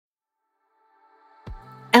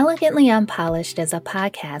Elegantly Unpolished is a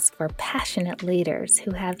podcast for passionate leaders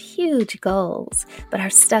who have huge goals but are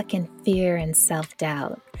stuck in fear and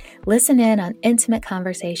self-doubt. Listen in on intimate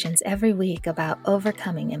conversations every week about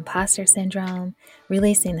overcoming imposter syndrome,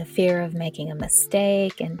 releasing the fear of making a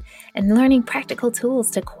mistake, and learning practical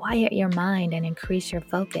tools to quiet your mind and increase your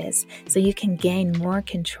focus so you can gain more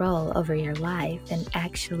control over your life and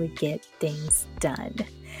actually get things done.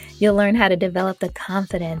 You'll learn how to develop the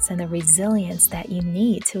confidence and the resilience that you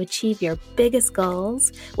need to achieve your biggest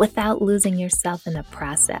goals without losing yourself in the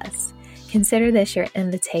process. Consider this your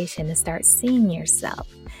invitation to start seeing yourself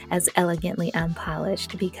as elegantly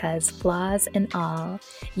unpolished because, flaws and all,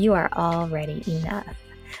 you are already enough.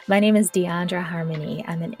 My name is Deandra Harmony.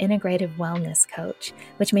 I'm an integrative wellness coach,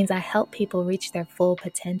 which means I help people reach their full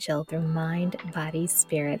potential through mind, body,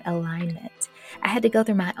 spirit alignment. I had to go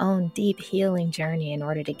through my own deep healing journey in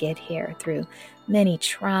order to get here, through many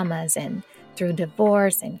traumas and through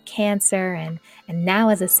divorce and cancer. And now,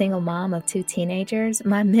 as a single mom of 2 teenagers,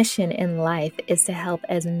 my mission in life is to help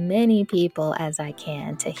as many people as I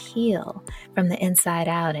can to heal from the inside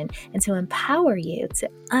out and to empower you to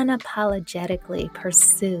unapologetically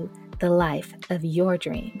pursue the life of your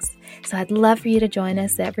dreams. So I'd love for you to join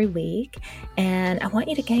us every week, and I want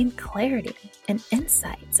you to gain clarity and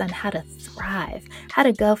insights on how to thrive, how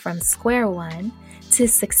to go from square one to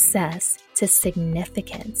success to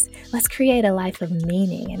significance. Let's create a life of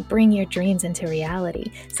meaning and bring your dreams into reality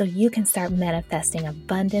so you can start manifesting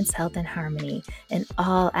abundance, health, and harmony in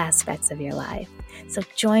all aspects of your life. So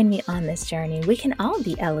join me on this journey. We can all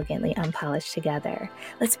be elegantly unpolished together.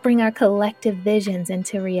 Let's bring our collective visions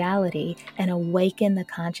into reality and awaken the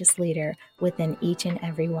conscious leader within each and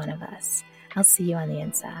every one of us. I'll see you on the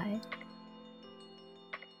inside.